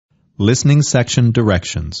Listening Section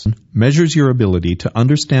Directions measures your ability to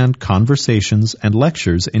understand conversations and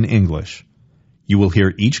lectures in English. You will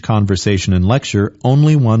hear each conversation and lecture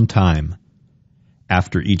only one time.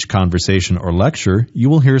 After each conversation or lecture, you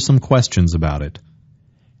will hear some questions about it.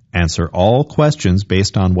 Answer all questions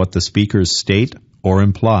based on what the speakers state or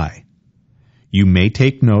imply. You may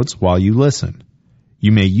take notes while you listen.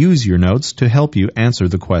 You may use your notes to help you answer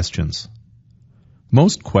the questions.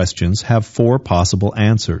 Most questions have 4 possible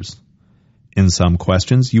answers. In some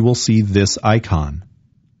questions, you will see this icon.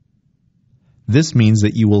 This means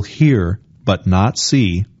that you will hear but not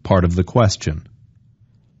see part of the question.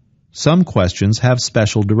 Some questions have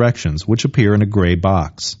special directions, which appear in a gray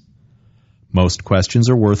box. Most questions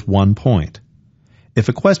are worth 1 point. If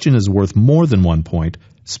a question is worth more than 1 point,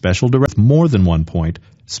 special directions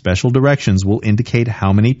will indicate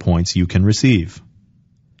how many points you can receive.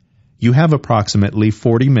 You have approximately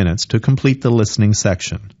 40 minutes to complete the listening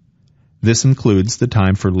section. This includes the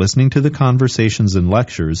time for listening to the conversations and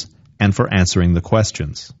lectures and for answering the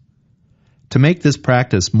questions. To make this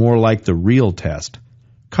practice more like the real test,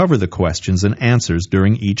 cover the questions and answers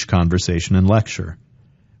during each conversation and lecture.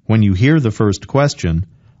 When you hear the first question,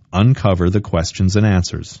 uncover the questions and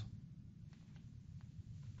answers.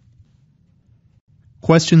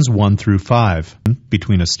 Questions 1 through 5,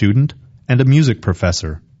 between a student and a music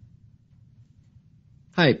professor.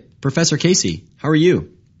 Hi, Professor Casey. How are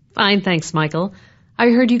you? Fine, thanks, Michael. I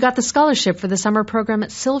heard you got the scholarship for the summer program at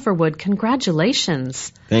Silverwood.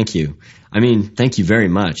 Congratulations. Thank you. Thank you very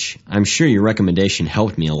much. I'm sure your recommendation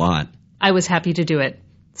helped me a lot. I was happy to do it.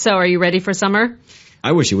 So, are you ready for summer?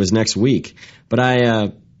 I wish it was next week, but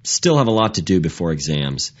I still have a lot to do before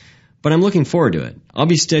exams. But I'm looking forward to it. I'll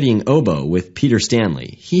be studying oboe with Peter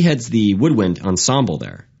Stanley. He heads the woodwind ensemble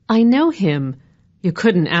there. I know him. You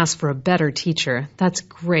couldn't ask for a better teacher. That's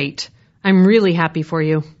great. I'm really happy for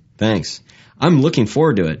you. Thanks. I'm looking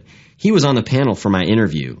forward to it. He was on the panel for my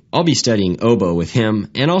interview. I'll be studying oboe with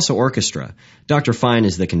him and also orchestra. Dr. Fine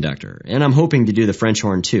is the conductor, and I'm hoping to do the French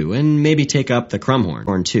horn too, and maybe take up the crumhorn.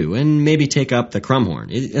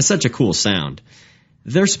 It's such a cool sound.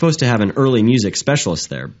 They're supposed to have an early music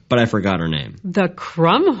specialist there, but I forgot her name. The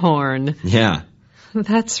crumhorn? Yeah.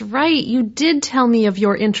 That's right. You did tell me of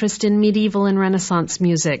your interest in medieval and Renaissance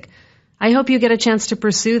music. I hope you get a chance to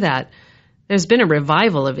pursue that. There's been a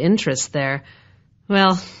revival of interest there.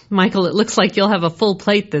 Well, Michael, it looks like you'll have a full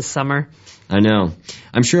plate this summer. I know.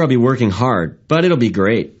 I'm sure I'll be working hard, but it'll be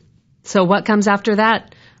great. So what comes after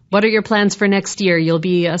that? What are your plans for next year? You'll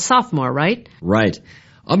be a sophomore, right? Right.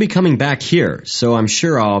 I'll be coming back here, so I'm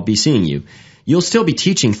sure I'll be seeing you. You'll still be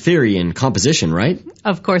teaching theory and composition, right?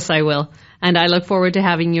 Of course I will, and I look forward to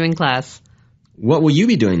having you in class. What will you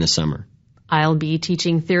be doing this summer? I'll be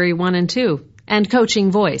teaching Theory 1 and 2, and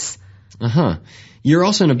coaching voice. Uh-huh. You're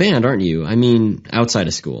also in a band, aren't you? Outside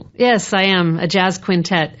of school. Yes, I am. A jazz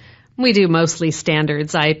quintet. We do mostly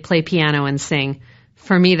standards. I play piano and sing.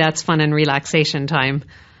 For me, that's fun and relaxation time.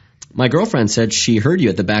 My girlfriend said she heard you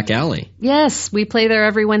at the back alley. Yes, we play there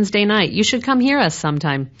every Wednesday night. You should come hear us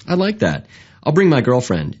sometime. I like that. I'll bring my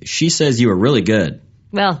girlfriend. She says you are really good.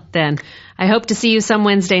 Well, then, I hope to see you some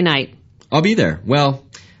Wednesday night. I'll be there. Well,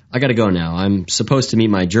 I gotta go now. I'm supposed to meet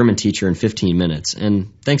my German teacher in 15 minutes,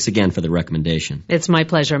 and thanks again for the recommendation. It's my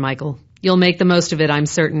pleasure, Michael. You'll make the most of it, I'm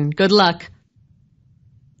certain. Good luck.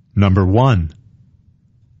 Number 1.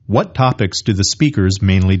 What topics do the speakers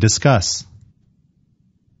mainly discuss?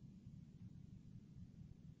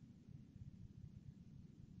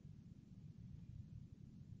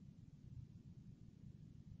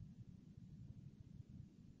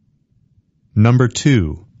 Number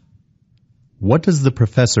 2. What does the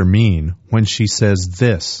professor mean when she says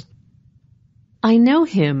this? I know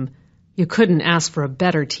him. You couldn't ask for a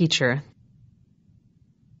better teacher.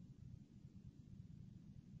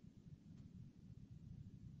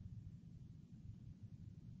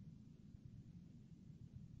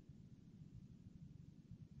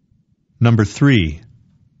 Number 3.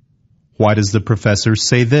 Why does the professor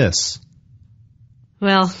say this?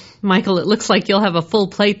 Well, Michael, it looks like you'll have a full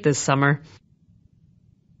plate this summer.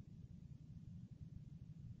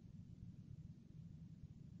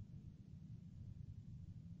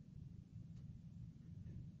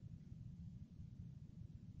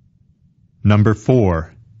 Number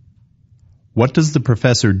 4. What does the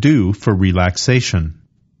professor do for relaxation?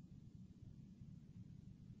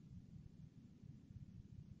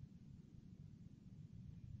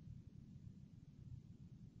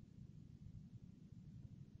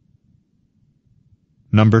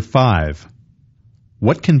 Number 5.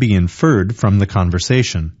 What can be inferred from the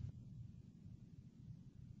conversation?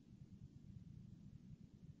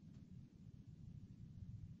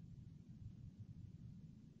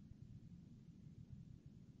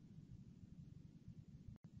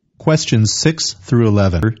 Questions 6 through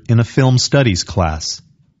 11 in a film studies class.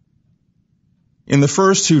 In the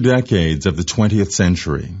first 2 decades of the 20th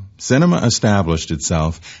century, cinema established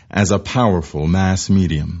itself as a powerful mass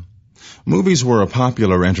medium. Movies were a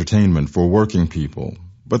popular entertainment for working people,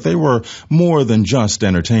 but they were more than just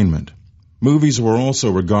entertainment. Movies were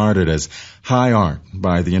also regarded as high art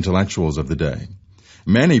by the intellectuals of the day.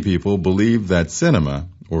 Many people believed that cinema,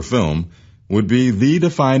 or film, would be the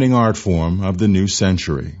defining art form of the new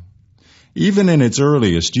century. Even in its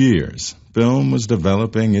earliest years, film was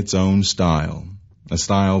developing its own style, a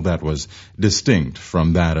style that was distinct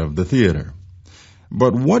from that of the theater.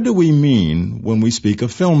 But what do we mean when we speak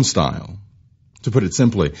of film style? To put it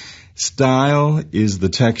simply, style is the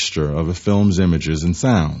texture of a film's images and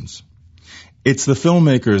sounds. It's the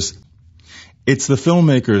filmmaker's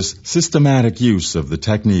systematic use of the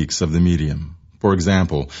techniques of the medium. For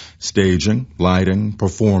example, staging, lighting,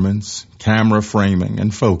 performance, camera framing,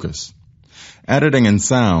 and focus. Editing and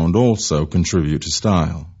sound also contribute to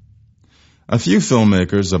style. A few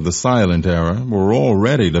filmmakers of the silent era were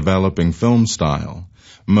already developing film style,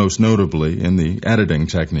 most notably in the editing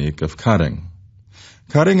technique of cutting.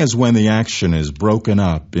 Cutting is when the action is broken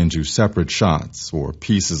up into separate shots or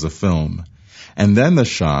pieces of film, and then the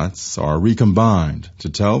shots are recombined to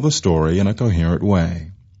tell the story in a coherent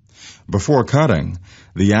way. Before cutting,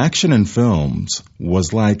 the action in films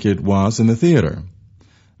was like it was in the theater.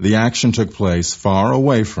 The action took place far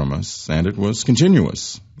away from us, and it was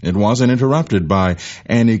continuous. It wasn't interrupted by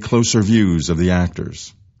any closer views of the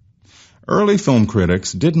actors. Early film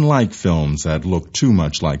critics didn't like films that looked too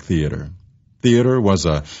much like theater. Theater was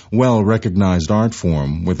a well-recognized art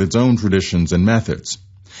form with its own traditions and methods.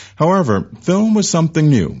 However, film was something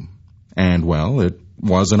new, and, it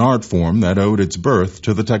was an art form that owed its birth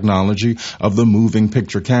to the technology of the moving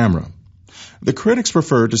picture camera. The critics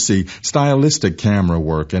preferred to see stylistic camera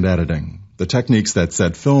work and editing, the techniques that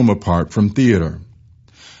set film apart from theater.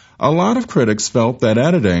 A lot of critics felt that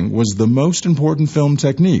editing was the most important film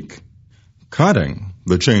technique. Cutting,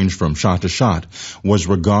 the change from shot to shot, was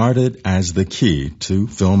regarded as the key to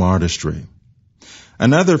film artistry.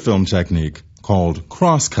 Another film technique, called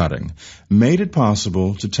cross-cutting, made it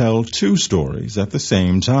possible to tell 2 stories at the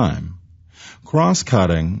same time.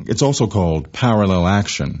 Cross-cutting, it's also called parallel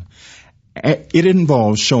action. It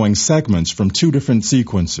involves showing segments from 2 different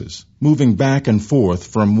sequences, moving back and forth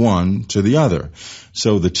from one to the other,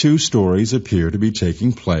 so the 2 stories appear to be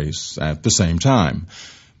taking place at the same time.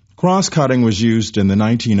 Cross-cutting was used in the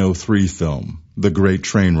 1903 film, The Great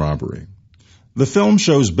Train Robbery. The film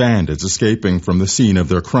shows bandits escaping from the scene of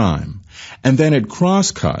their crime, and then it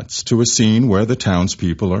cross-cuts to a scene where the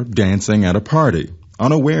townspeople are dancing at a party,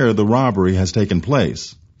 unaware the robbery has taken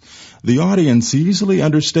place. The audience easily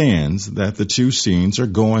understands that the 2 scenes are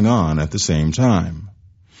going on at the same time.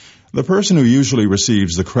 The person who usually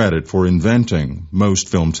receives the credit for inventing most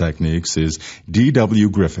film techniques is D.W.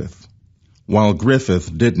 Griffith. While Griffith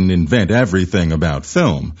didn't invent everything about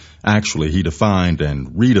film, actually he defined and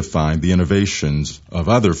redefined the innovations of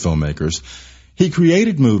other filmmakers, he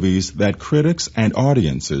created movies that critics and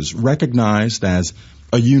audiences recognized as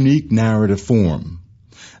a unique narrative form.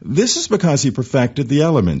 This is because he perfected the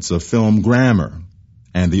elements of film grammar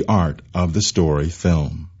and the art of the story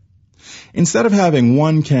film. Instead of having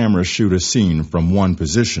one camera shoot a scene from one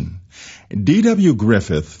position, D.W.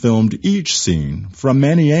 Griffith filmed each scene from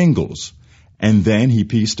many angles, and then he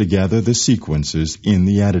pieced together the sequences in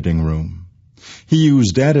the editing room. He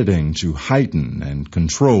used editing to heighten and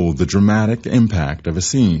control the dramatic impact of a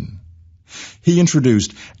scene. He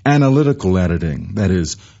introduced analytical editing, that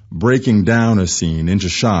is, breaking down a scene into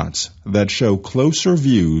shots that show closer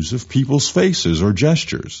views of people's faces or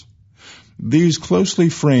gestures. These closely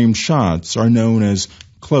framed shots are known as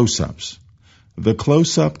close-ups. The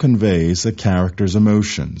close-up conveys a character's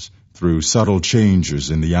emotions through subtle changes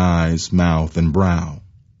in the eyes, mouth, and brow.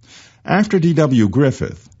 After D.W.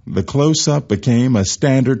 Griffith, the close-up became a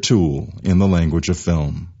standard tool in the language of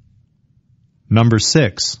film. Number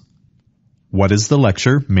 6. What is the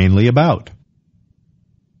lecture mainly about?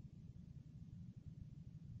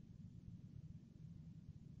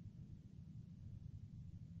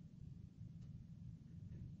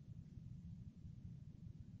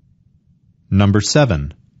 Number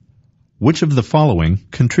 7. Which of the following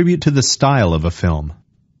contribute to the style of a film?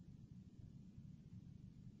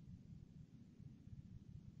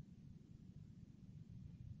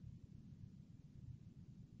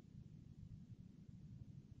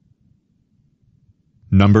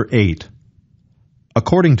 Number 8.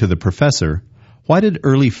 According to the professor, why did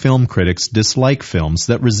early film critics dislike films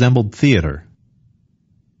that resembled theater?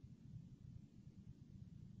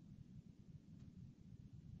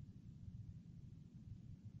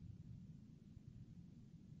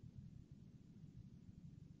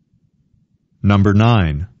 Number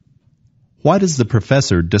 9. Why does the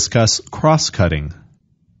professor discuss cross-cutting?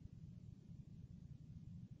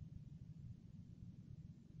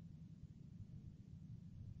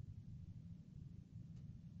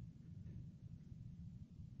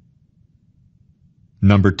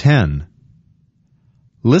 Number 10.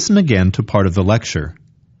 Listen again to part of the lecture.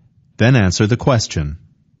 Then answer the question.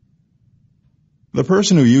 The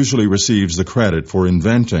person who usually receives the credit for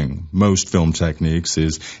inventing most film techniques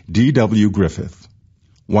is D.W. Griffith.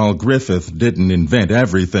 While Griffith didn't invent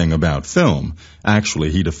everything about film,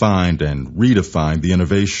 actually he defined and redefined the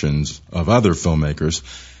innovations of other filmmakers,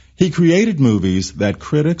 he created movies that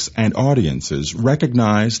critics and audiences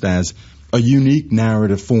recognized as a unique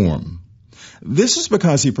narrative form. This is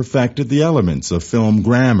because he perfected the elements of film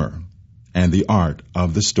grammar and the art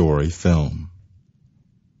of the story film.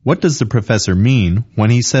 What does the professor mean when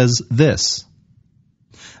he says this?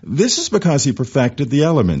 This is because he perfected the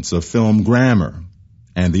elements of film grammar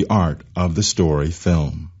and the art of the story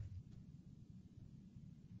film.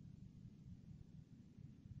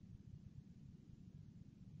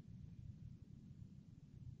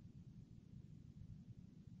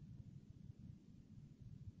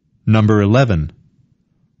 Number 11.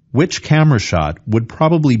 Which camera shot would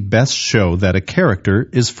probably best show that a character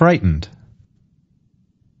is frightened?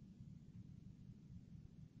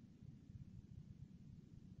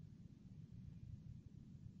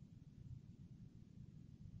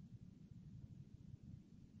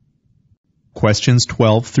 Questions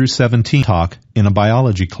 12 through 17 talk in a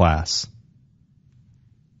biology class.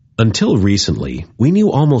 Until recently, we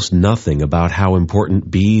knew almost nothing about how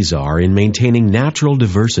important bees are in maintaining natural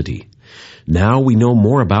diversity. Now we know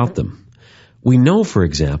more about them. We know, for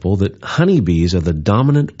example, that honeybees are the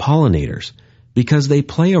dominant pollinators because they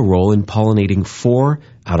play a role in pollinating 4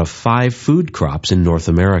 out of 5 food crops in North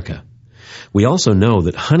America. We also know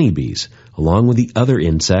that honeybees, along with the other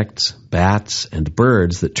insects, bats, and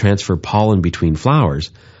birds that transfer pollen between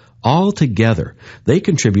flowers, all together, they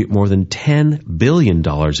contribute more than $10 billion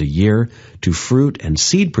a year to fruit and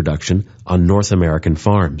seed production on North American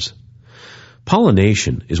farms.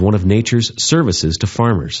 Pollination is one of nature's services to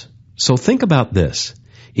farmers. So think about this.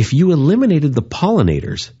 If you eliminated the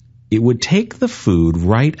pollinators, it would take the food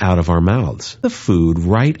right out of our mouths.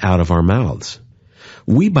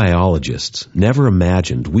 We biologists never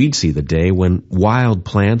imagined we'd see the day when wild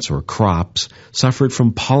plants or crops suffered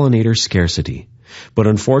from pollinator scarcity. But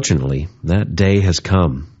unfortunately, that day has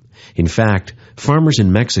come. In fact, farmers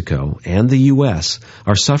in Mexico and the U.S.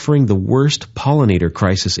 are suffering the worst pollinator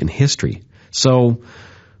crisis in history. So,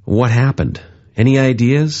 what happened? Any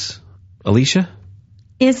ideas? Alicia?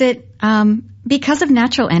 Is it, because of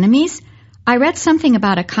natural enemies? I read something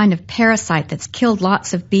about a kind of parasite that's killed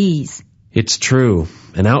lots of bees. It's true.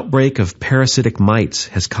 An outbreak of parasitic mites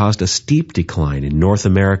has caused a steep decline in North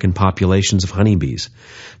American populations of honeybees.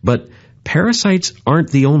 But parasites aren't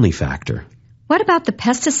the only factor. What about the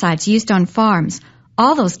pesticides used on farms?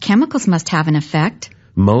 All those chemicals must have an effect.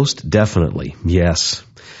 Most definitely, yes.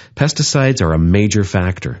 Pesticides are a major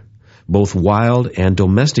factor. Both wild and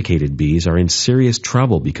domesticated bees are in serious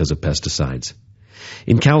trouble because of pesticides.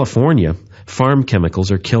 In California, farm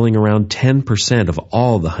chemicals are killing around 10% of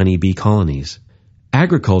all the honeybee colonies.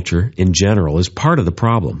 Agriculture, in general, is part of the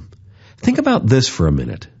problem. Think about this for a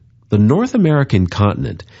minute. The North American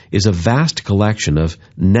continent is a vast collection of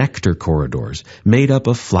nectar corridors made up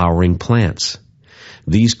of flowering plants.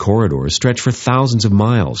 These corridors stretch for thousands of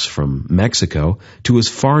miles from Mexico to as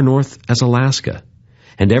far north as Alaska.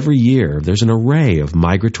 And every year there's an array of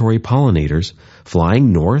migratory pollinators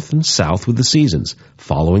flying north and south with the seasons,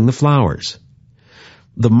 following the flowers.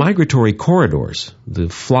 The migratory corridors, the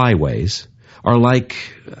flyways, are like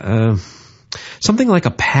something like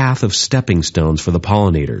a path of stepping stones for the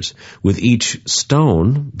pollinators, with each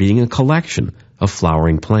stone being a collection of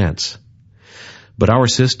flowering plants. But our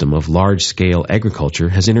system of large-scale agriculture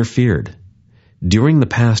has interfered. During the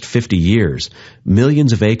past 50 years,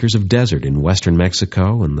 millions of acres of desert in western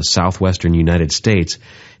Mexico and the southwestern United States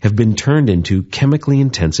have been turned into chemically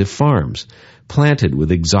intensive farms, planted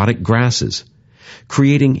with exotic grasses,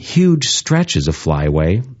 creating huge stretches of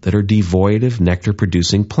flyway that are devoid of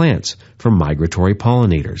nectar-producing plants for migratory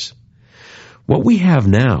pollinators. What we have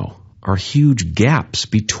now are huge gaps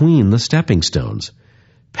between the stepping stones,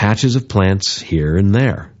 patches of plants here and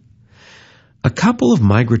there. A couple of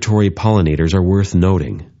migratory pollinators are worth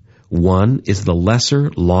noting. One is the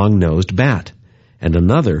lesser long-nosed bat, and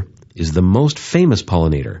another is the most famous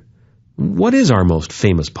pollinator. What is our most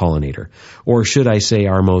famous pollinator? Or should I say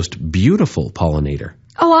our most beautiful pollinator?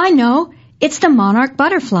 Oh, I know. It's the monarch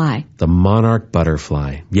butterfly. The monarch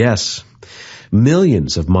butterfly, yes.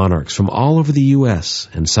 Millions of monarchs from all over the U.S.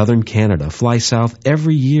 and southern Canada fly south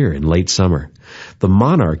every year in late summer. The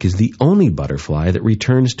monarch is the only butterfly that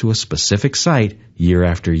returns to a specific site year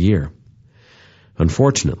after year.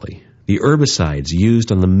 Unfortunately, the herbicides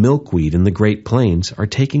used on the milkweed in the Great Plains are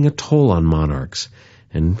taking a toll on monarchs,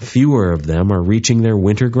 and fewer of them are reaching their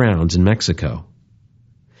winter grounds in Mexico.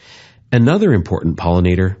 Another important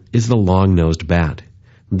pollinator is the long-nosed bat.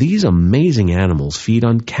 These amazing animals feed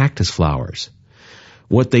on cactus flowers.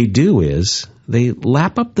 What they do is they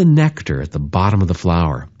lap up the nectar at the bottom of the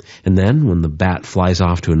flower, and then when the bat flies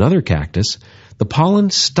off to another cactus, the pollen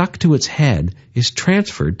stuck to its head is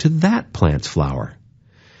transferred to that plant's flower.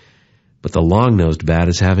 But the long-nosed bat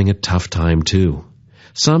is having a tough time too.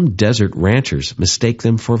 Some desert ranchers mistake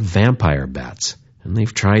them for vampire bats, and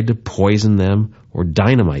they've tried to poison them or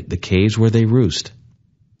dynamite the caves where they roost.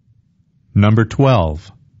 Number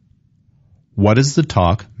 12. What is the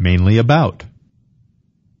talk mainly about?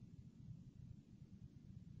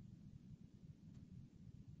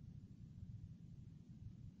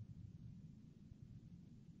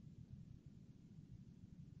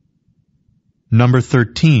 Number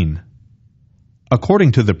 13.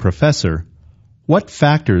 According to the professor, what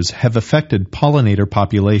factors have affected pollinator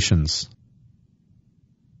populations?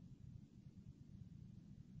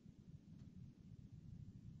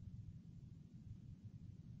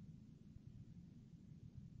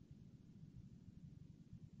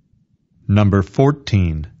 Number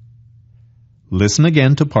 14. Listen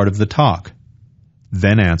again to part of the talk.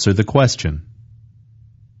 Then answer the question.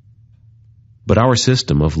 But our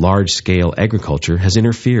system of large-scale agriculture has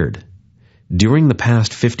interfered. During the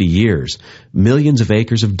past 50 years, millions of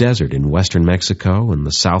acres of desert in western Mexico and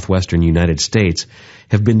the southwestern United States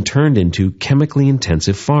have been turned into chemically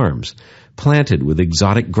intensive farms, planted with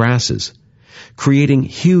exotic grasses, creating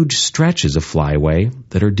huge stretches of flyway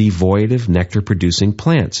that are devoid of nectar-producing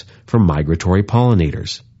plants for migratory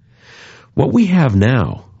pollinators. What we have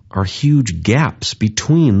now are huge gaps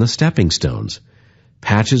between the stepping stones,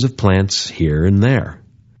 patches of plants here and there.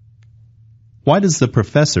 Why does the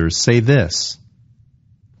professor say this?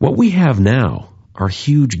 What we have now are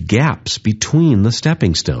huge gaps between the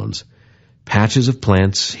stepping stones, patches of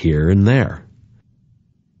plants here and there.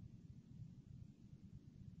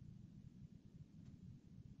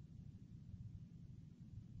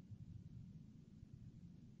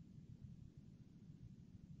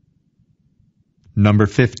 Number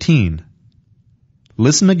 15.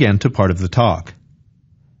 Listen again to part of the talk.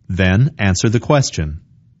 Then answer the question.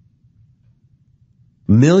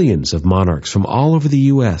 Millions of monarchs from all over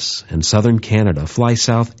the U.S. and southern Canada fly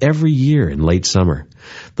south every year in late summer.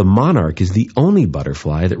 The monarch is the only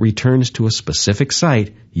butterfly that returns to a specific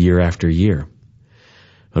site year after year.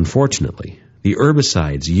 Unfortunately, the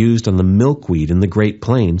herbicides used on the milkweed in the Great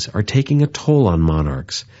Plains are taking a toll on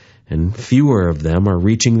monarchs, and fewer of them are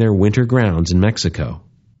reaching their winter grounds in Mexico.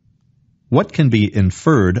 What can be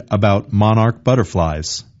inferred about monarch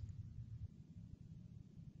butterflies?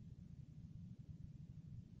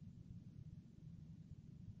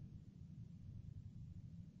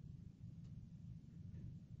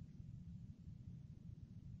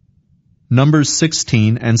 Numbers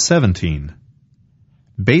 16 and 17.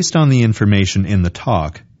 Based on the information in the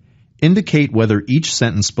talk, indicate whether each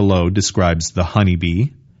sentence below describes the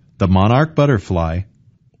honeybee, the monarch butterfly,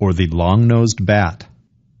 or the long-nosed bat.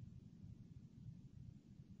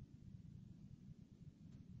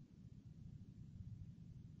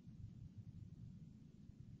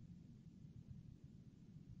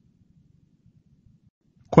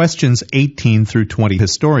 Questions 18 through 20.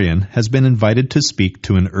 Historian has been invited to speak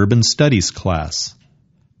to an urban studies class.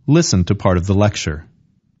 Listen to part of the lecture.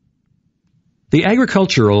 The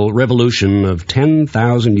agricultural revolution of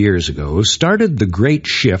 10,000 years ago started the great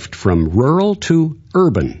shift from rural to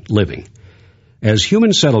urban living. As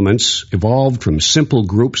human settlements evolved from simple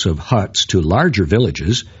groups of huts to larger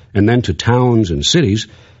villages and then to towns and cities,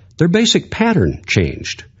 their basic pattern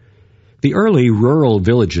changed. The early rural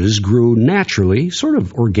villages grew naturally, sort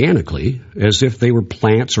of organically, as if they were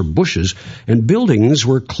plants or bushes, and buildings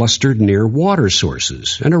were clustered near water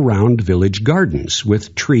sources and around village gardens,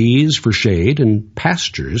 with trees for shade and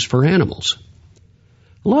pastures for animals.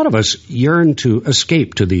 A lot of us yearn to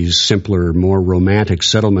escape to these simpler, more romantic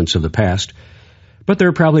settlements of the past, but there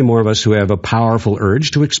are probably more of us who have a powerful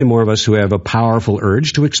urge to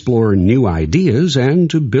explore new ideas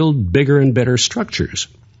and to build bigger and better structures.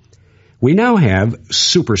 We now have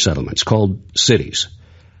super settlements called cities.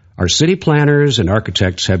 Our city planners and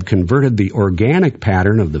architects have converted the organic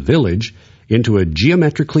pattern of the village into a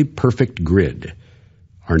geometrically perfect grid.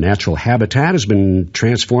 Our natural habitat has been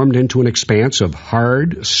transformed into an expanse of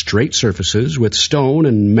hard, straight surfaces with stone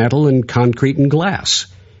and metal and concrete and glass.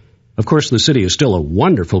 Of course, the city is still a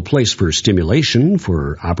wonderful place for stimulation,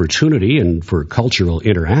 for opportunity, and for cultural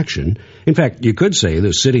interaction. In fact, you could say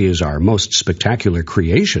the city is our most spectacular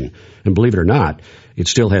creation, and believe it or not, it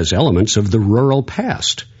still has elements of the rural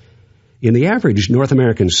past. In the average North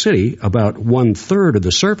American city, about 1/3 of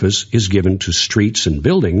the surface is given to streets and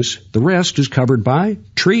buildings. The rest is covered by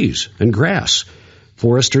trees and grass.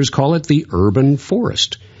 Foresters call it the urban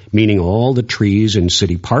forest, meaning all the trees in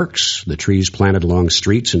city parks, the trees planted along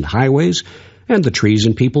streets and highways, and the trees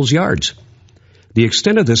in people's yards. The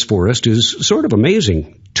extent of this forest is sort of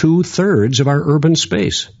amazing, 2/3 of our urban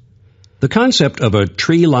space. The concept of a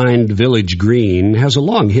tree-lined village green has a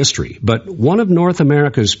long history, but one of North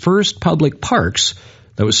America's first public parks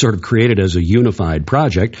that was sort of created as a unified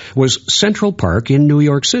project was Central Park in New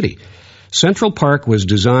York City. Central Park was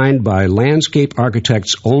designed by landscape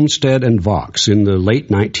architects Olmsted and Vaux in the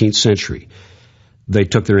late 19th century. They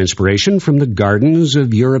took their inspiration from the gardens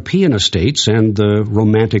of European estates and the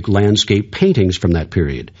romantic landscape paintings from that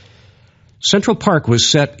period. Central Park was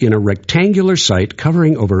set in a rectangular site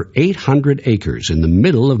covering over 800 acres in the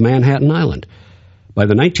middle of Manhattan Island. By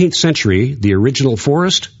the 19th century, the original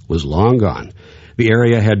forest was long gone. The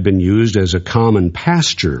area had been used as a common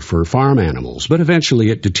pasture for farm animals, but eventually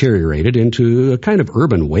it deteriorated into a kind of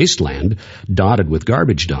urban wasteland dotted with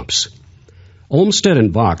garbage dumps. Olmsted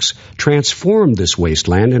and Vaux transformed this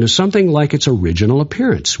wasteland into something like its original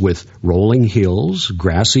appearance, with rolling hills,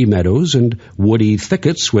 grassy meadows, and woody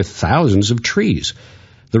thickets with thousands of trees.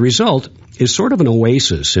 The result is sort of an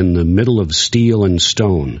oasis in the middle of steel and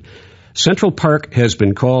stone. Central Park has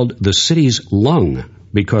been called the city's lung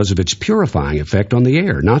because of its purifying effect on the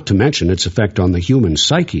air, not to mention its effect on the human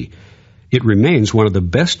psyche. It remains one of the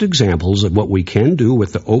best examples of what we can do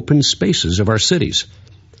with the open spaces of our cities.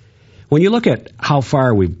 When you look at how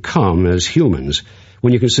far we've come as humans,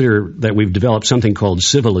 when you consider that we've developed something called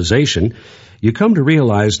civilization, you come to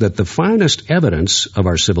realize that the finest evidence of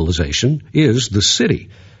our civilization is the city.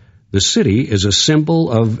 The city is a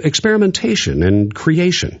symbol of experimentation and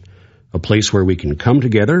creation, a place where we can come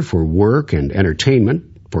together for work and entertainment,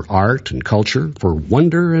 for art and culture, for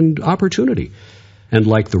wonder and opportunity. And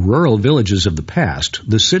like the rural villages of the past,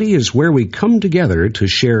 the city is where we come together to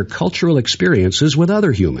share cultural experiences with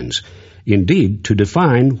other humans, indeed, to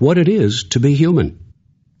define what it is to be human.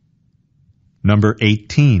 Number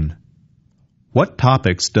 18. What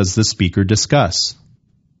topics does the speaker discuss?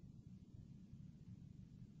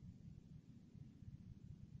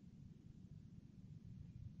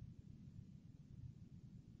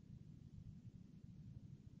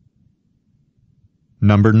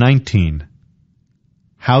 Number 19.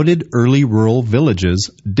 How did early rural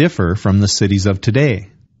villages differ from the cities of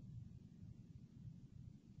today?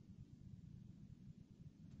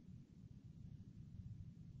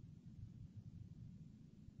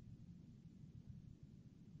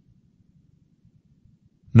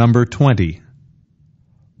 Number 20.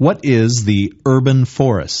 What is the urban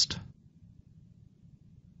forest?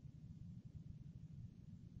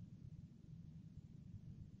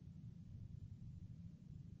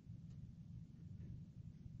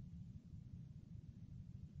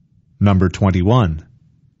 Number 21.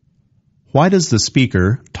 Why does the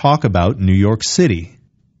speaker talk about New York City?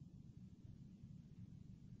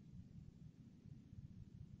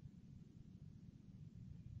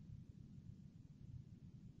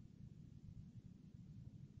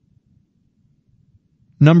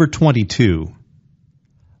 Number 22.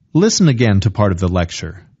 Listen again to part of the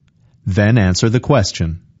lecture. Then answer the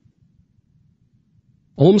question.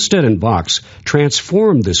 Olmsted and Vaux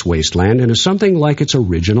transformed this wasteland into something like its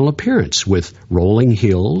original appearance, with rolling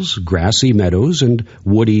hills, grassy meadows, and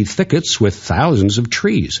woody thickets with thousands of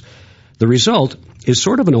trees. The result is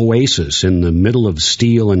sort of an oasis in the middle of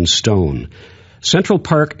steel and stone. Central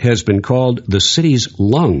Park has been called the city's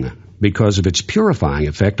lung because of its purifying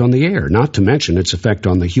effect on the air, not to mention its effect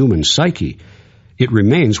on the human psyche. It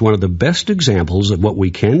remains one of the best examples of what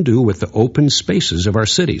we can do with the open spaces of our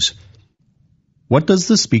cities. What does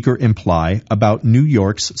the speaker imply about New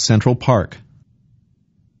York's Central Park?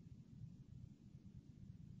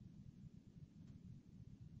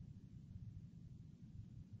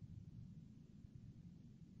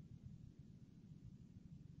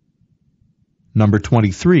 Number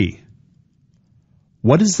 23.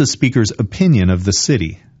 What is the speaker's opinion of the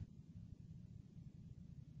city?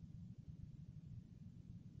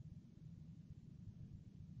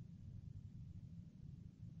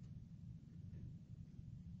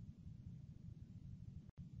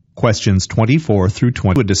 Questions 24 through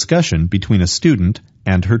 20. A discussion between a student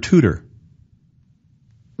and her tutor.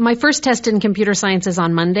 My first test in computer science is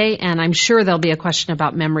on Monday, and I'm sure there'll be a question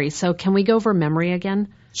about memory. So can we go over memory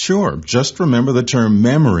again? Sure. Just remember the term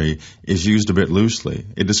memory is used a bit loosely.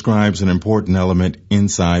 It describes an important element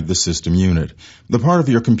inside the system unit, the part of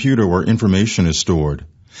your computer where information is stored.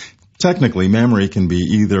 Technically, memory can be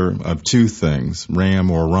either of two things,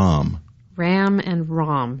 RAM or ROM. RAM and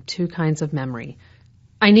ROM, two kinds of memory.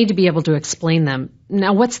 I need to be able to explain them.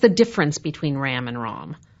 Now, what's the difference between RAM and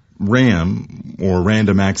ROM? RAM, or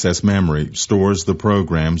random access memory, stores the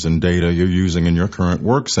programs and data you're using in your current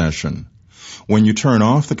work session. When you turn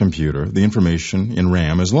off the computer, the information in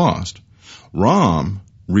RAM is lost. ROM,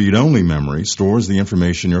 read-only memory, stores the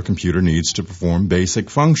information your computer needs to perform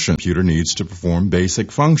basic functions.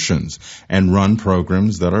 And run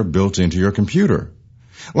programs that are built into your computer.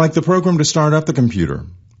 Like the program to start up the computer.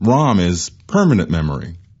 ROM is permanent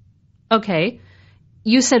memory. Okay.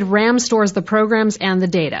 You said RAM stores the programs and the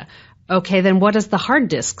data. Okay, then what does the hard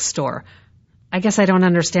disk store? I guess I don't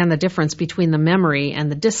understand the difference between the memory and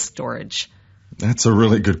the disk storage. That's a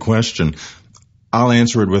really good question. I'll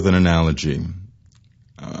answer it with an analogy.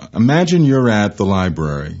 Imagine you're at the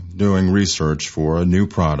library doing research for a new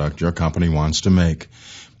product your company wants to make.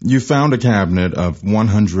 You found a cabinet of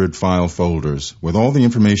 100 file folders with all the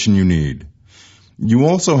information you need. You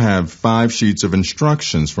also have 5 sheets of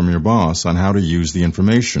instructions from your boss on how to use the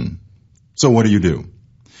information. So what do?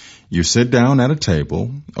 You sit down at a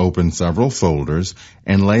table, open several folders,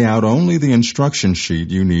 and lay out only the instruction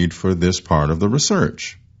sheet you need for this part of the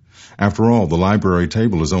research. After all, the library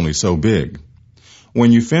table is only so big.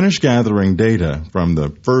 When you finish gathering data from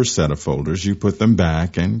the first set of folders, you put them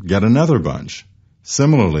back and get another bunch.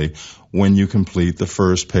 Similarly, when you complete the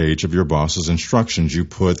first page of your boss's instructions, you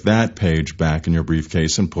put that page back in your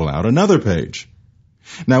briefcase and pull out another page.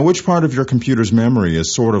 Now, which part of your computer's memory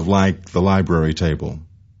is sort of like the library table?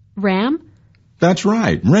 RAM? That's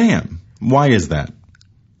right, RAM. Why is that?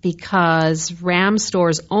 Because RAM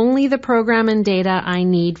stores only the program and data I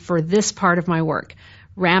need for this part of my work.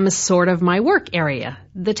 RAM is sort of my work area,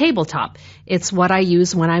 the tabletop. It's what I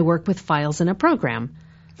use when I work with files in a program.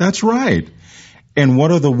 That's right. And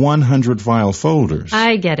what are the 100 file folders?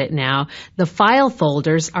 I get it now. The file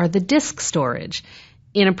folders are the disk storage.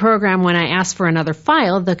 In a program, when I ask for another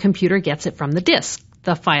file, the computer gets it from the disk,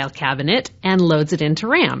 the file cabinet, and loads it into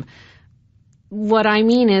RAM. What I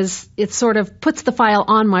mean is, it sort of puts the file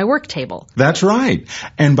on my work table. That's right.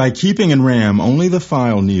 And by keeping in RAM only the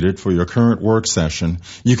file needed for your current work session,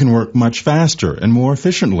 you can work much faster and more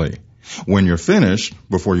efficiently. When you're finished,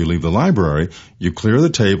 before you leave the library, you clear the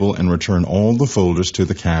table and return all the folders to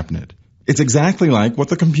the cabinet. It's exactly like what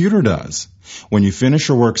the computer does. When you finish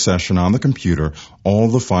your work session on the computer, all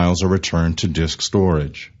the files are returned to disk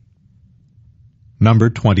storage. Number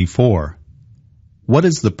 24. What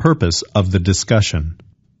is the purpose of the discussion?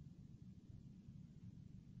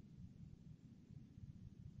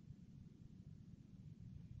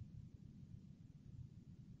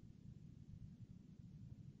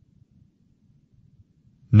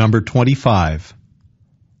 Number 25.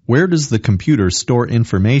 Where does the computer store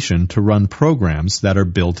information to run programs that are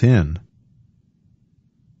built in?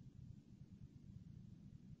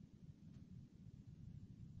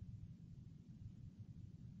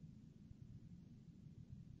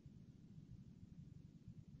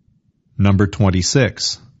 Number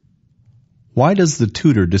 26. Why does the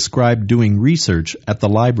tutor describe doing research at the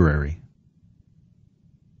library?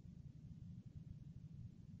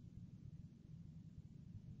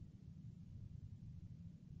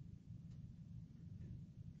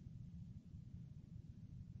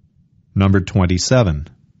 Number 27.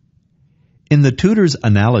 In the tutor's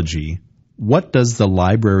analogy, what does the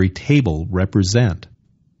library table represent?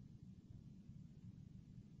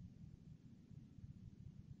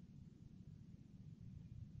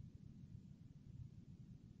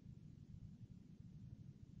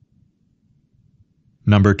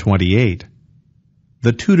 Number 28.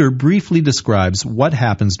 The tutor briefly describes what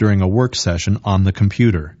happens during a work session on the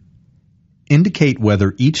computer. Indicate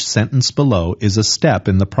whether each sentence below is a step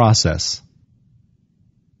in the process.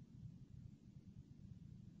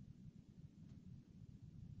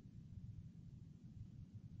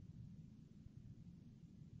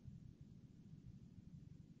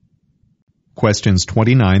 Questions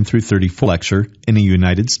 29 through 34 lecture in a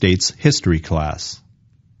United States history class.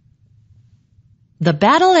 The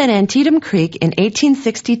battle at Antietam Creek in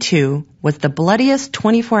 1862 was the bloodiest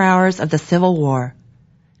 24 hours of the Civil War.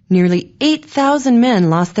 Nearly 8,000 men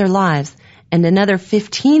lost their lives, and another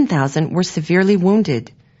 15,000 were severely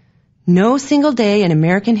wounded. No single day in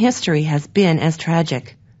American history has been as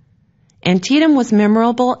tragic. Antietam was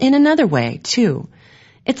memorable in another way, too.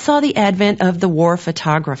 It saw the advent of the war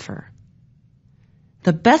photographer.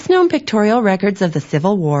 The best-known pictorial records of the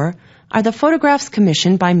Civil War are the photographs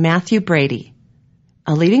commissioned by Matthew Brady,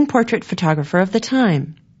 a leading portrait photographer of the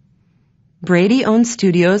time. Brady owned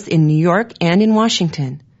studios in New York and in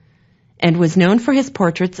Washington, and was known for his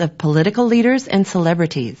portraits of political leaders and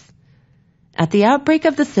celebrities. At the outbreak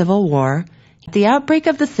of the Civil War,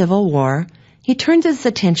 he turned his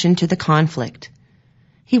attention to the conflict.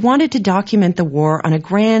 He wanted to document the war on a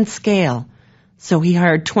grand scale, so he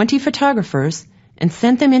hired 20 photographers and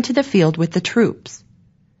sent them into the field with the troops.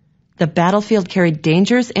 The battlefield carried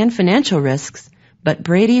dangers and financial risks, but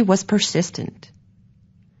Brady was persistent.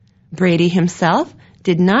 Brady himself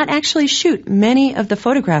did not actually shoot many of the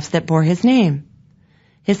photographs that bore his name.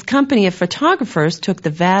 His company of photographers took the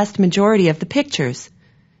vast majority of the pictures,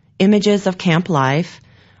 images of camp life,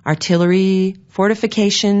 artillery,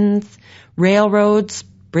 fortifications, railroads,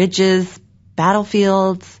 bridges,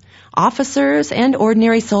 battlefields, officers, and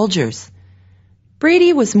ordinary soldiers.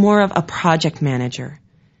 Brady was more of a project manager.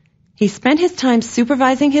 He spent his time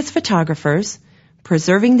supervising his photographers,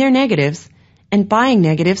 preserving their negatives, and buying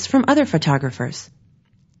negatives from other photographers.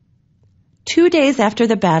 2 days after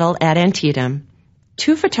the battle at Antietam,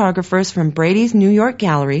 2 photographers from Brady's New York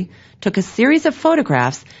gallery took a series of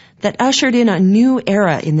photographs that ushered in a new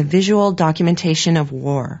era in the visual documentation of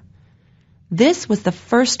war. This was the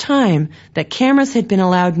first time that cameras had been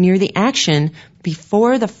allowed near the action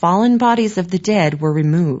before the fallen bodies of the dead were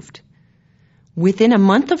removed. Within a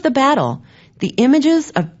month of the battle, the images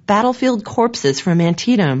of battlefield corpses from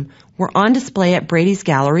Antietam were on display at Brady's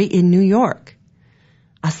gallery in New York.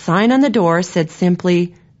 A sign on the door said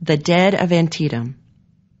simply, "The Dead of Antietam."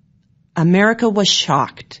 America was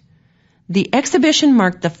shocked. The exhibition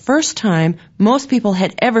marked the first time most people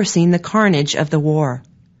had ever seen the carnage of the war.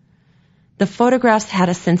 The photographs had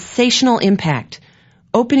a sensational impact,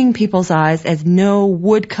 opening people's eyes as no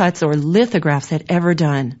woodcuts or lithographs had ever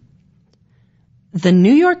done. The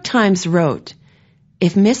New York Times wrote,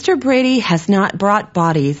 "If Mr. Brady has not brought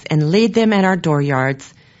bodies and laid them at our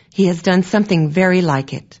dooryards, he has done something very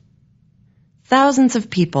like it." Thousands of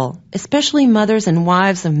people, especially mothers and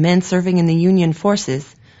wives of men serving in the Union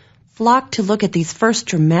forces, flocked to look at these first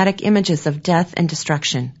dramatic images of death and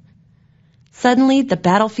destruction. Suddenly, the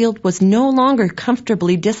battlefield was no longer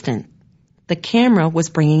comfortably distant. The camera was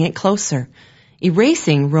bringing it closer,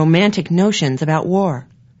 erasing romantic notions about war.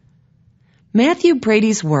 Matthew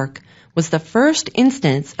Brady's work was the first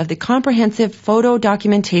instance of the comprehensive photo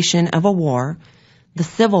documentation of a war, the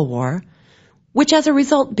Civil War, which as a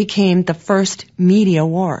result became the first media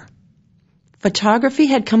war. Photography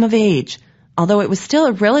had come of age, although it was still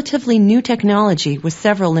a relatively new technology with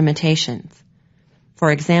several limitations.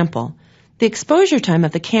 For example, the exposure time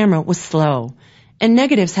of the camera was slow, and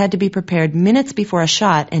negatives had to be prepared minutes before a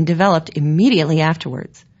shot and developed immediately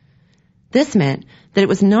afterwards. This meant that it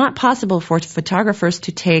was not possible for photographers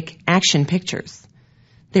to take action pictures.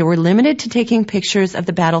 They were limited to taking pictures of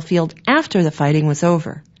the battlefield after the fighting was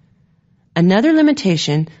over. Another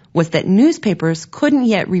limitation was that newspapers couldn't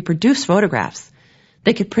yet reproduce photographs.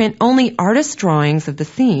 They could print only artist drawings of the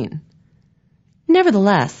scene.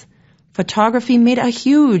 Nevertheless, photography made a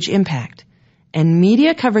huge impact, and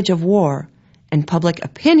media coverage of war and public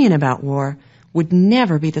opinion about war would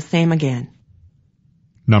never be the same again.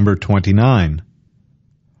 Number 29.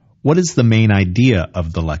 What is the main idea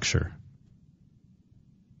of the lecture?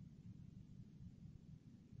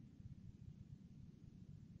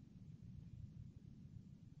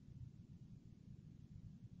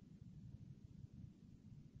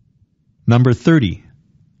 Number 30.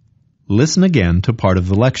 Listen again to part of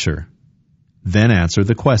the lecture. Then answer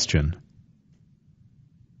the question.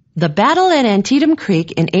 The battle at Antietam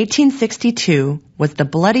Creek in 1862 was the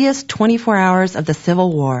bloodiest 24 hours of the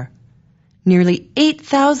Civil War. Nearly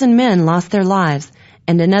 8,000 men lost their lives,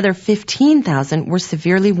 and another 15,000 were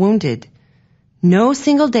severely wounded. No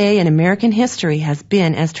single day in American history has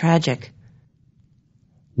been as tragic.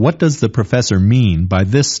 What does the professor mean by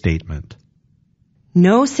this statement?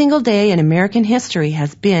 No single day in American history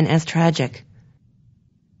has been as tragic.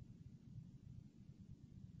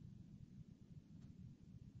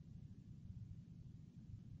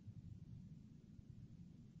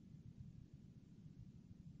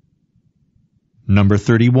 Number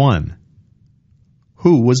 31.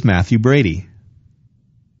 Who was Matthew Brady?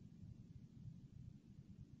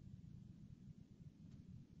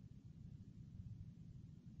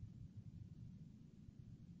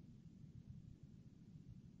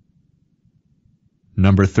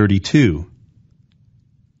 Number 32.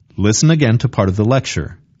 Listen again to part of the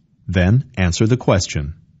lecture. Then answer the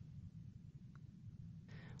question.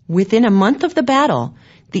 Within a month of the battle,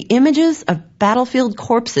 the images of battlefield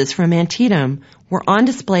corpses from Antietam were on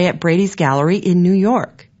display at Brady's Gallery in New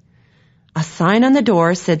York. A sign on the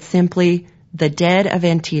door said simply, "The Dead of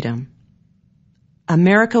Antietam."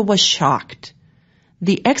 America was shocked.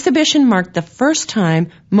 The exhibition marked the first time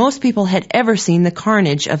most people had ever seen the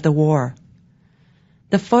carnage of the war.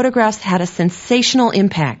 The photographs had a sensational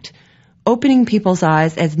impact, opening people's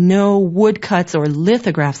eyes as no woodcuts or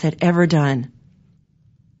lithographs had ever done.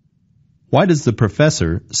 Why does the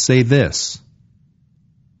professor say this?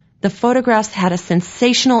 The photographs had a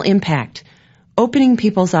sensational impact, opening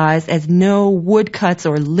people's eyes as no woodcuts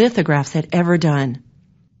or lithographs had ever done.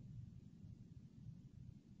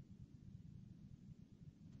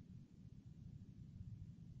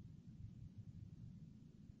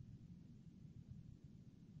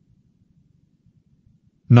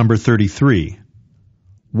 Number 33.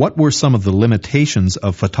 What were some of the limitations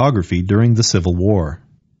of photography during the Civil War?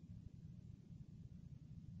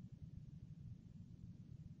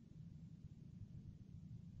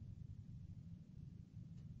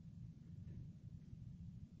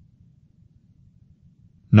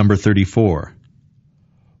 Number 34.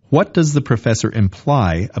 What does the professor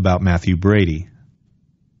imply about Matthew Brady?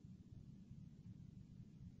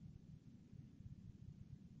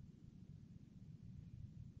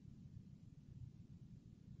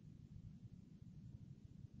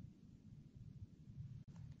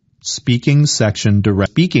 Speaking section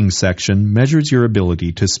measures your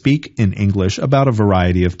ability to speak in English about a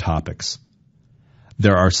variety of topics.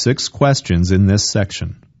 There are 6 questions in this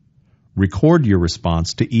section. Record your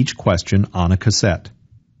response to each question on a cassette.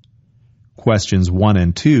 Questions 1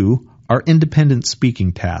 and 2 are independent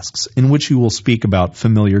speaking tasks in which you will speak about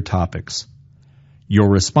familiar topics. Your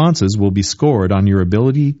responses will be scored on your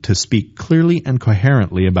ability to speak clearly and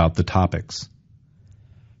coherently about the topics.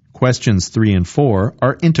 Questions 3 and 4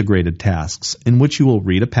 are integrated tasks in which you will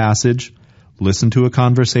read a passage, listen to a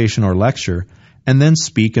conversation or lecture, and then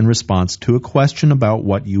speak in response to a question about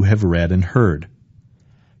what you have read and heard.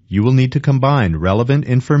 You will need to combine relevant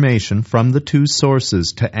information from the 2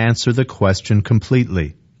 sources to answer the question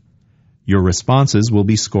completely. Your responses will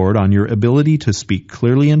be scored on your ability to speak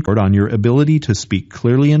clearly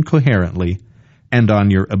and coherently, and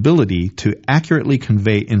on your ability to accurately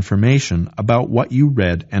convey information about what you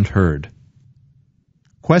read and heard.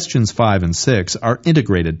 Questions 5 and 6 are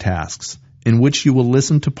integrated tasks in which you will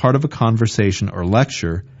listen to part of a conversation or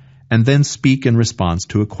lecture and then speak in response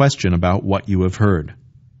to a question about what you have heard.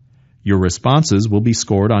 Your responses will be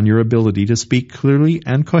scored on your ability to speak clearly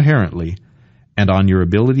and coherently, and on your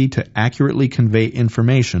ability to accurately convey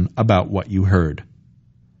information about what you heard.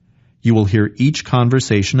 You will hear each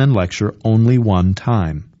conversation and lecture only one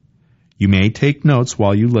time. You may take notes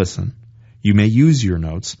while you listen. You may use your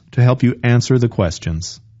notes to help you answer the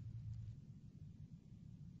questions.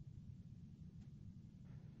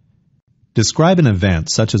 Describe an event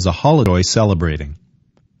such as a holiday celebrating.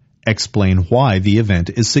 Explain why the event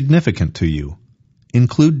is significant to you.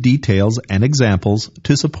 Include details and examples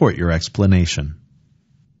to support your explanation.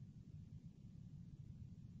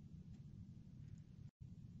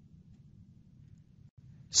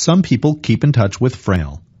 Some people keep in touch with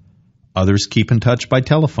friends. Others keep in touch by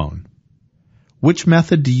telephone. Which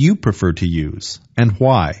method do you prefer to use, and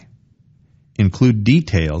why? Include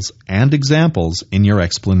details and examples in your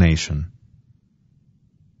explanation.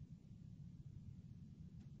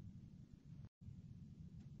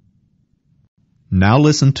 Now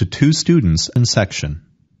listen to 2 students in section.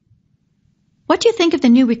 What do you think of the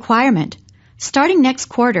new requirement? Starting next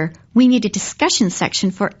quarter, we need a discussion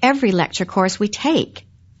section for every lecture course we take.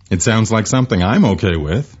 It sounds like something I'm okay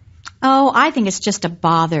with. Oh, I think it's just a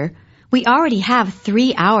bother. We already have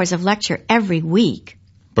 3 hours of lecture every week.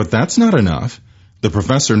 But that's not enough. The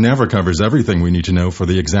professor never covers everything we need to know for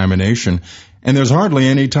the examination, and there's hardly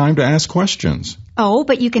any time to ask questions. Oh,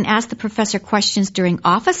 but you can ask the professor questions during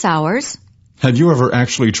office hours. Have you ever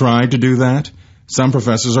actually tried to do that? Some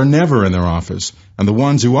professors are never in their office, and the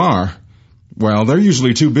ones who are, well, they're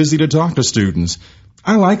usually too busy to talk to students.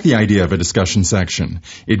 I like the idea of a discussion section.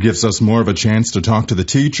 It gives us more of a chance to talk to the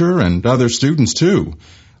teacher and other students, too.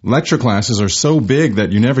 Lecture classes are so big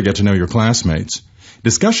that you never get to know your classmates.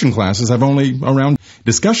 Discussion classes have only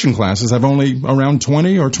around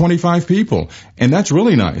 20 or 25 people, and that's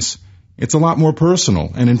really nice. It's a lot more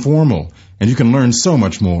personal and informal, and you can learn so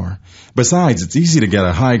much more. Besides, it's easy to get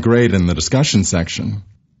a high grade in the discussion section.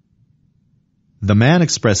 The man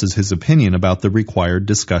expresses his opinion about the required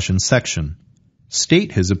discussion section.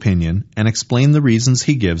 State his opinion and explain the reasons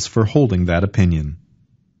he gives for holding that opinion.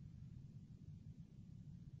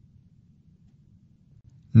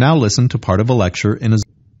 Now listen to part of a lecture in a...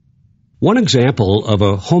 One example of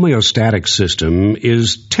a homeostatic system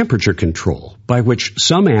is temperature control, by which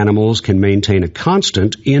some animals can maintain a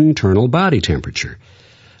constant internal body temperature.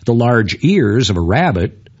 The large ears of a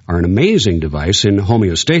rabbit are an amazing device in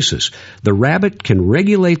homeostasis. The rabbit can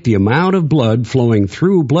regulate the amount of blood flowing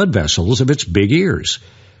through blood vessels of its big ears.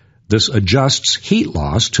 This adjusts heat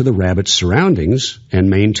loss to the rabbit's surroundings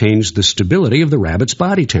and maintains the stability of the rabbit's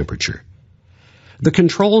body temperature. The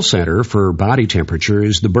control center for body temperature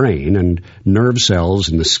is the brain, and nerve cells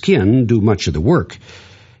in the skin do much of the work.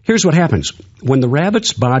 Here's what happens. When the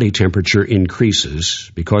rabbit's body temperature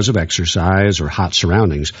increases because of exercise or hot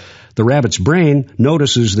surroundings, the rabbit's brain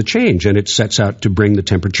notices the change and it sets out to bring the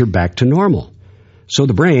temperature back to normal. So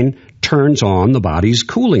the brain turns on the body's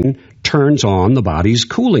cooling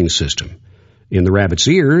system. In the rabbit's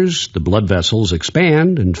ears, the blood vessels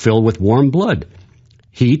expand and fill with warm blood.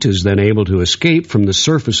 Heat is then able to escape from the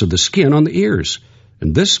surface of the skin on the ears,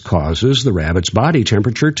 and this causes the rabbit's body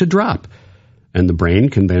temperature to drop, and the brain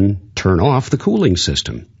can then turn off the cooling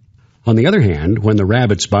system. On the other hand, when the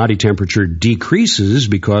rabbit's body temperature decreases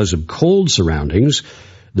because of cold surroundings,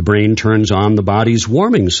 the brain turns on the body's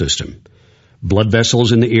warming system. Blood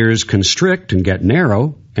vessels in the ears constrict and get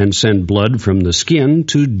narrow and send blood from the skin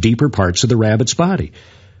to deeper parts of the rabbit's body,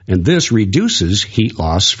 and this reduces heat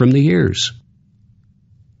loss from the ears.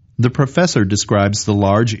 The professor describes the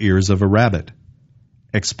large ears of a rabbit.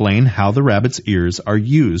 Explain how the rabbit's ears are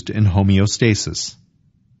used in homeostasis.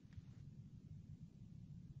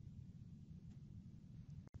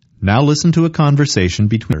 Now listen to a conversation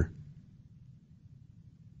between her.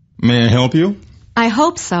 May I help you? I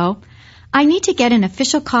hope so. I need to get an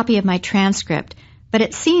official copy of my transcript, but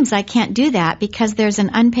it seems I can't do that because there's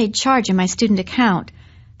an unpaid charge in my student account.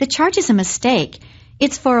 The charge is a mistake.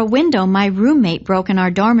 It's for a window my roommate broke in our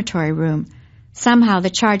dormitory room. Somehow the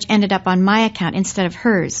charge ended up on my account instead of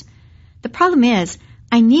hers. The problem is,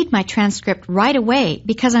 I need my transcript right away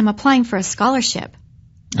because I'm applying for a scholarship.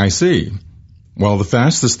 I see. Well, the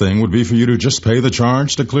fastest thing would be for you to just pay the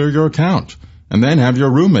charge to clear your account, and then have your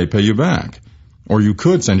roommate pay you back. Or you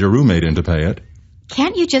could send your roommate in to pay it.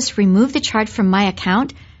 Can't you just remove the charge from my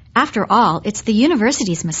account? After all, it's the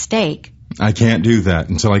university's mistake. I can't do that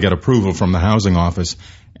until I get approval from the housing office,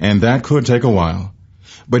 and that could take a while.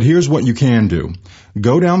 But here's what you can do.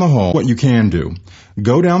 Go down the hall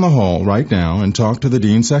right now and talk to the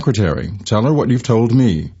dean's secretary. Tell her what you've told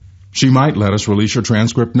me. She might let us release your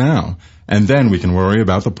transcript now, and then we can worry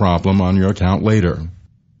about the problem on your account later.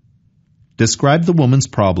 Describe the woman's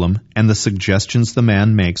problem and the suggestions the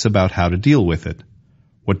man makes about how to deal with it.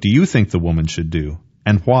 What do you think the woman should do,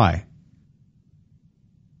 and why?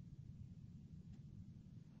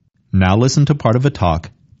 Now listen to part of a talk.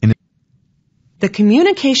 The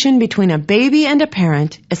communication between a baby and a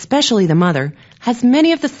parent, especially the mother, has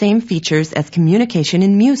many of the same features as communication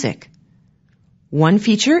in music. One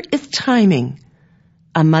feature is timing.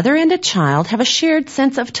 A mother and a child have a shared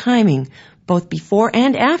sense of timing, both before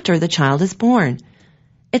and after the child is born.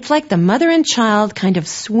 It's like the mother and child kind of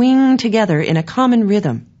swing together in a common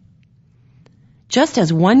rhythm. Just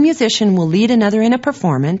as one musician will lead another in a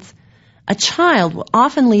performance, a child will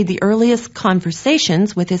often lead the earliest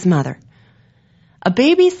conversations with his mother. A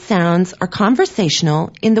baby's sounds are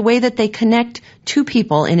conversational in the way that they connect two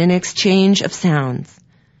people in an exchange of sounds.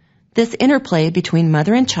 This interplay between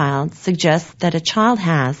mother and child suggests that a child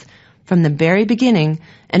has, from the very beginning,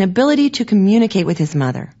 an ability to communicate with his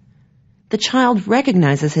mother. The child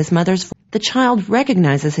recognizes his mother's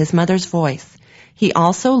voice. He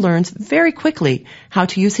also learns very quickly how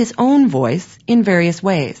to use his own voice in various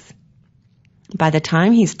ways. By the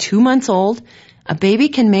time he's 2 months old, a baby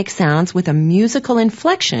can make sounds with a musical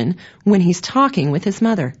inflection when he's talking with his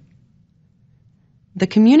mother. The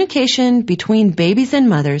communication between babies and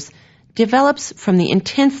mothers develops from the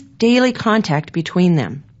intense daily contact between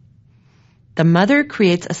them. The mother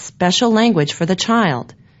creates a special language for the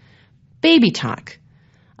child, baby talk,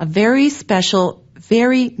 a very special,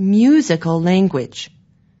 very musical language.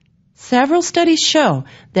 Several studies show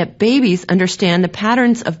that babies understand the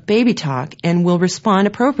patterns of baby talk and will respond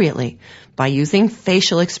appropriately by using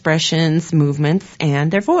facial expressions, movements, and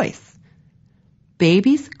their voice.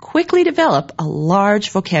 Babies quickly develop a large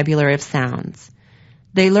vocabulary of sounds.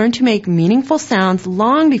 They learn to make meaningful sounds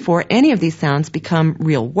long before any of these sounds become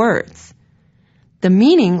real words. The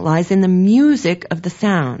meaning lies in the music of the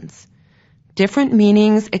sounds. Different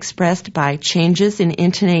meanings expressed by changes in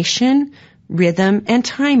intonation, rhythm, and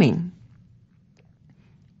timing.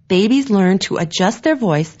 Babies learn to adjust their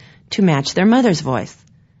voice to match their mother's voice.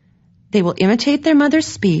 They will imitate their mother's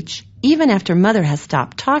speech even after mother has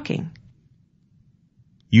stopped talking.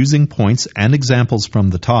 Using points and examples from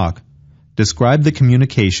the talk, Describe the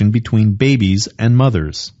communication between babies and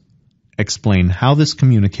mothers. Explain how this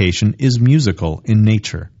communication is musical in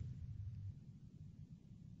nature.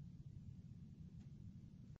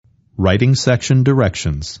 Writing section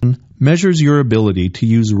directions measures your ability to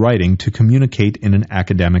use writing to communicate in an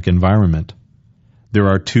academic environment. There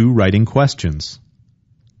are 2 writing questions.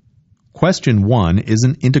 Question 1 is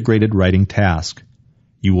an integrated writing task.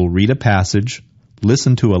 You will read a passage,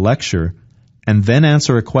 listen to a lecture, and then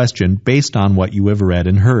answer a question based on what you have read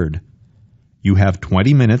and heard. You have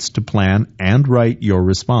 20 minutes to plan and write your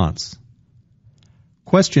response.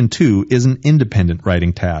 Question 2 is an independent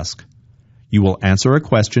writing task. You will answer a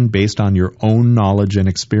question based on your own knowledge and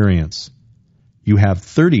experience. You have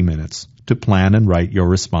 30 minutes to plan and write your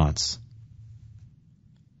response.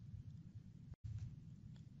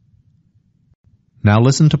 Now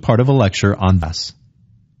listen to part of a lecture on this.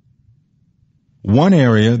 One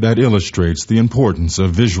area that illustrates the importance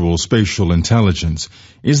of visual spatial intelligence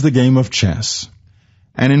is the game of chess.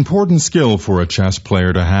 An important skill for a chess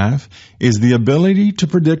player to have is the ability to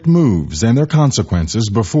predict moves and their consequences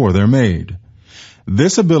before they're made.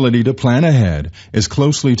 This ability to plan ahead is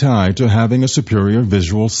closely tied to having a superior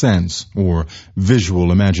visual sense, or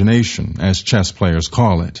visual imagination, as chess players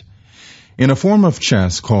call it. In a form of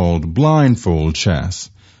chess called blindfold chess,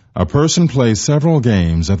 a person plays several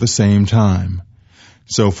games at the same time.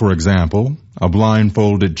 So, for example, a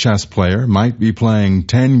blindfolded chess player might be playing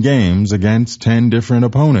 10 games against 10 different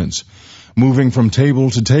opponents, moving from table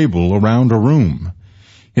to table around a room.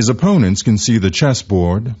 His opponents can see the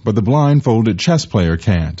chessboard, but the blindfolded chess player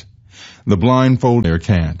can't. The blindfolded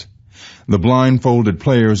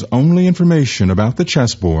player's only information about the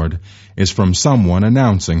chessboard is from someone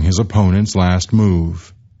announcing his opponent's last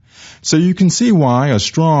move. So you can see why a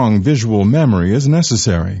strong visual memory is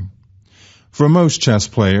necessary. For most chess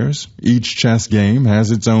players, each chess game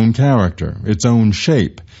has its own character, its own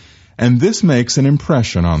shape, and this makes an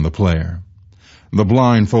impression on the player. The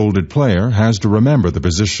blindfolded player has to remember the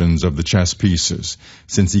positions of the chess pieces,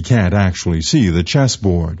 since he can't actually see the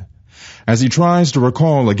chessboard. As he tries to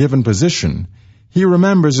recall a given position, he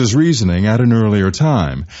remembers his reasoning at an earlier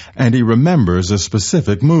time, and he remembers a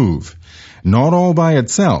specific move, not all by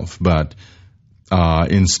itself, but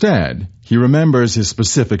instead, he remembers his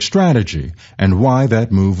specific strategy and why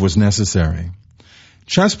that move was necessary.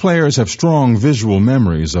 Chess players have strong visual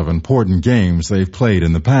memories of important games they've played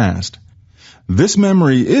in the past. This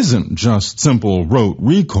memory isn't just simple rote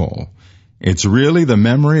recall. It's really the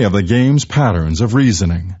memory of the game's patterns of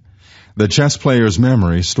reasoning. The chess player's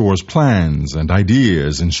memory stores plans and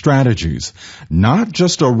ideas and strategies, not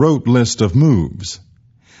just a rote list of moves.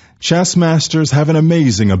 Chess masters have an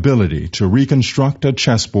amazing ability to reconstruct a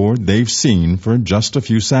chessboard they've seen for just a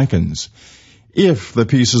few seconds, if the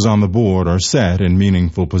pieces on the board are set in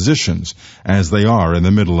meaningful positions, as they are in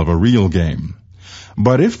the middle of a real game.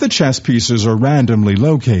 But if the chess pieces are randomly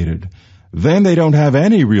located, then they don't have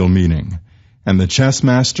any real meaning, and the chess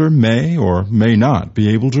master may or may not be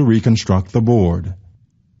able to reconstruct the board.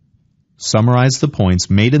 Summarize the points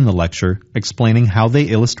made in the lecture, explaining how they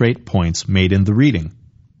illustrate points made in the reading.